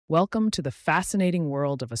Welcome to the fascinating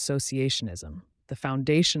world of associationism, the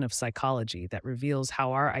foundation of psychology that reveals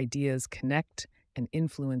how our ideas connect and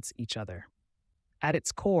influence each other. At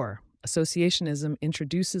its core, associationism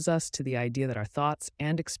introduces us to the idea that our thoughts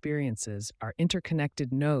and experiences are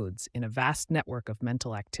interconnected nodes in a vast network of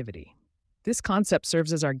mental activity. This concept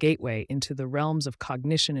serves as our gateway into the realms of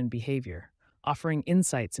cognition and behavior, offering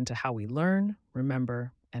insights into how we learn,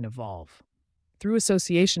 remember, and evolve. Through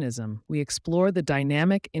associationism, we explore the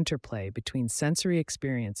dynamic interplay between sensory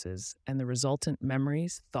experiences and the resultant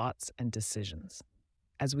memories, thoughts, and decisions.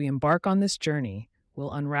 As we embark on this journey, we'll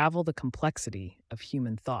unravel the complexity of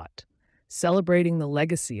human thought, celebrating the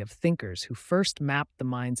legacy of thinkers who first mapped the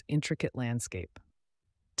mind's intricate landscape.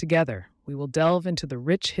 Together, we will delve into the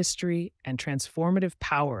rich history and transformative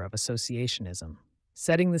power of associationism,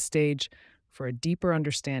 setting the stage for a deeper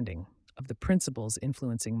understanding of the principles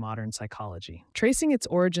influencing modern psychology. Tracing its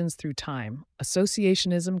origins through time,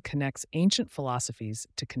 associationism connects ancient philosophies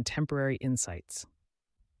to contemporary insights.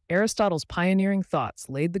 Aristotle's pioneering thoughts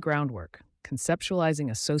laid the groundwork,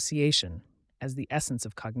 conceptualizing association as the essence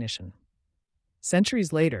of cognition.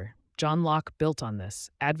 Centuries later, John Locke built on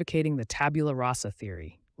this, advocating the tabula rasa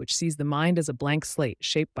theory, which sees the mind as a blank slate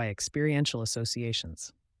shaped by experiential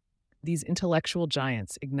associations. These intellectual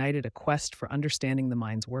giants ignited a quest for understanding the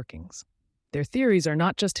mind's workings. Their theories are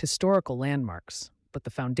not just historical landmarks, but the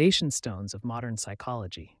foundation stones of modern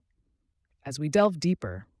psychology. As we delve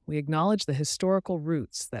deeper, we acknowledge the historical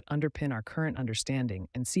roots that underpin our current understanding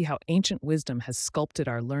and see how ancient wisdom has sculpted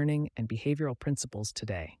our learning and behavioral principles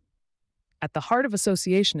today. At the heart of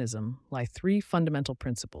associationism lie three fundamental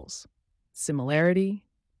principles: similarity,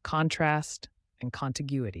 contrast, and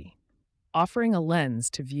contiguity, offering a lens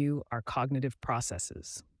to view our cognitive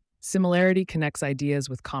processes. Similarity connects ideas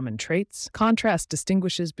with common traits, contrast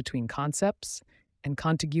distinguishes between concepts, and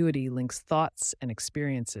contiguity links thoughts and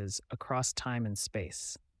experiences across time and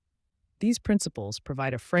space. These principles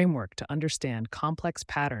provide a framework to understand complex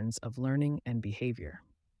patterns of learning and behavior.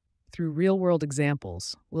 Through real-world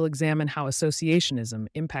examples, we'll examine how associationism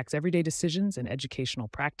impacts everyday decisions and educational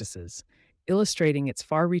practices, illustrating its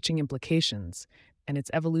far-reaching implications and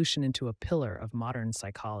its evolution into a pillar of modern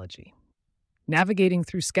psychology. Navigating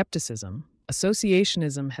through skepticism,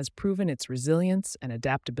 associationism has proven its resilience and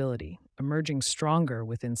adaptability, emerging stronger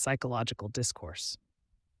within psychological discourse.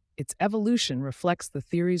 Its evolution reflects the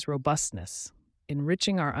theory's robustness,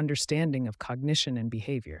 enriching our understanding of cognition and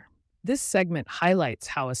behavior. This segment highlights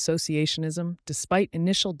how associationism, despite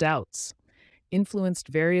initial doubts, influenced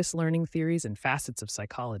various learning theories and facets of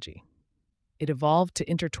psychology. It evolved to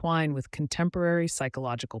intertwine with contemporary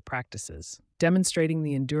psychological practices, demonstrating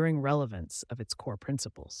the enduring relevance of its core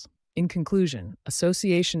principles. In conclusion,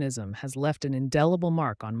 associationism has left an indelible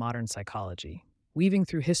mark on modern psychology, weaving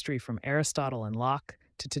through history from Aristotle and Locke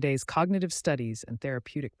to today's cognitive studies and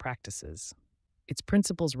therapeutic practices. Its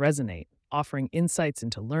principles resonate, offering insights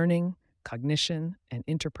into learning, cognition, and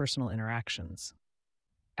interpersonal interactions.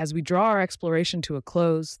 As we draw our exploration to a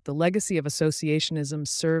close, the legacy of associationism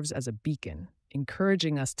serves as a beacon,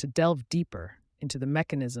 encouraging us to delve deeper into the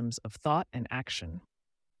mechanisms of thought and action.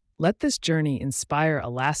 Let this journey inspire a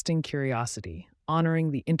lasting curiosity, honoring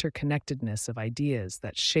the interconnectedness of ideas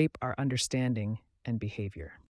that shape our understanding and behavior.